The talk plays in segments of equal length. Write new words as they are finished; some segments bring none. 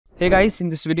Hey guys, in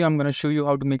this video I'm gonna show you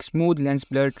how to make smooth lens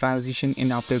blur transition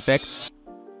in After Effects.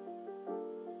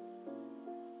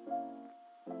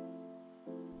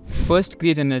 First,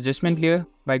 create an adjustment layer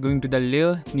by going to the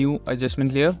layer, new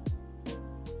adjustment layer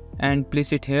and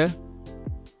place it here.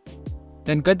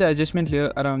 Then cut the adjustment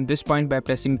layer around this point by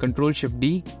pressing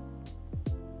Ctrl+Shift+D.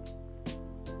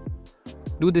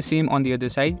 Do the same on the other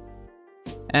side.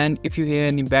 And if you hear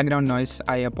any background noise,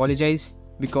 I apologize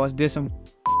because there's some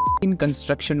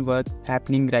construction work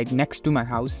happening right next to my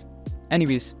house.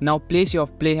 Anyways, now place your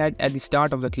playhead at the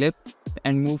start of the clip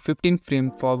and move 15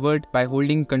 frames forward by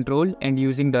holding Ctrl and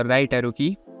using the right arrow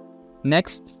key.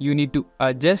 Next, you need to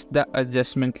adjust the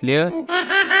adjustment layer.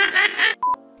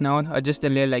 Now adjust the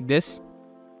layer like this.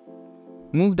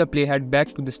 Move the playhead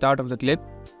back to the start of the clip.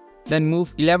 Then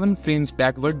move 11 frames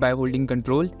backward by holding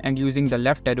Ctrl and using the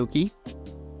left arrow key.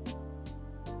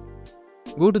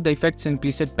 Go to the Effects and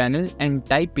Preset panel and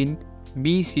type in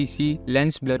BCC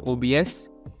Lens Blur OBS.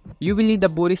 You will need the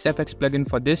Boris FX plugin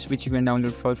for this, which you can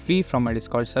download for free from my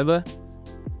Discord server.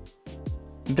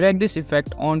 Drag this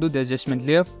effect onto the adjustment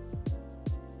layer.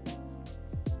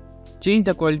 Change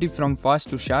the quality from fast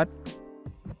to sharp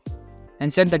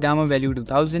and set the gamma value to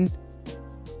 1000.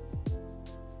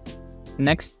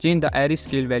 Next, change the iris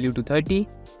scale value to 30.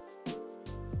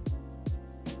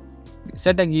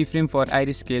 Set a keyframe for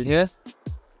iris scale here.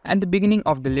 At the beginning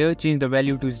of the layer, change the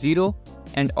value to 0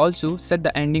 and also set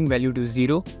the ending value to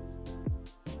 0.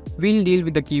 We'll deal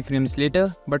with the keyframes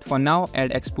later, but for now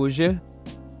add exposure.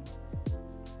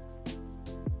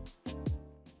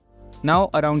 Now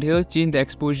around here, change the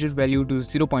exposure value to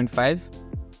 0.5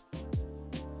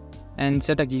 and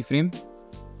set a keyframe.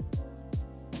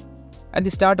 At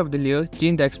the start of the layer,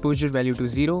 change the exposure value to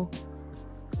 0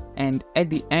 and at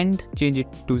the end, change it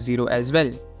to 0 as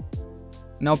well.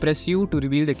 Now press U to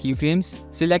reveal the keyframes.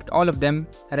 Select all of them,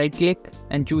 right click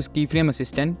and choose Keyframe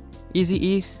Assistant. Easy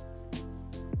ease.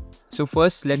 So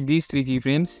first select these 3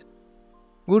 keyframes.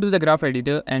 Go to the graph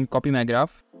editor and copy my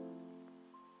graph.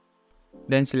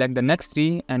 Then select the next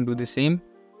 3 and do the same.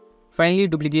 Finally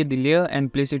duplicate the layer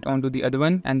and place it onto the other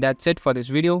one, and that's it for this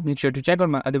video. Make sure to check out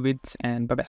my other vids and bye bye.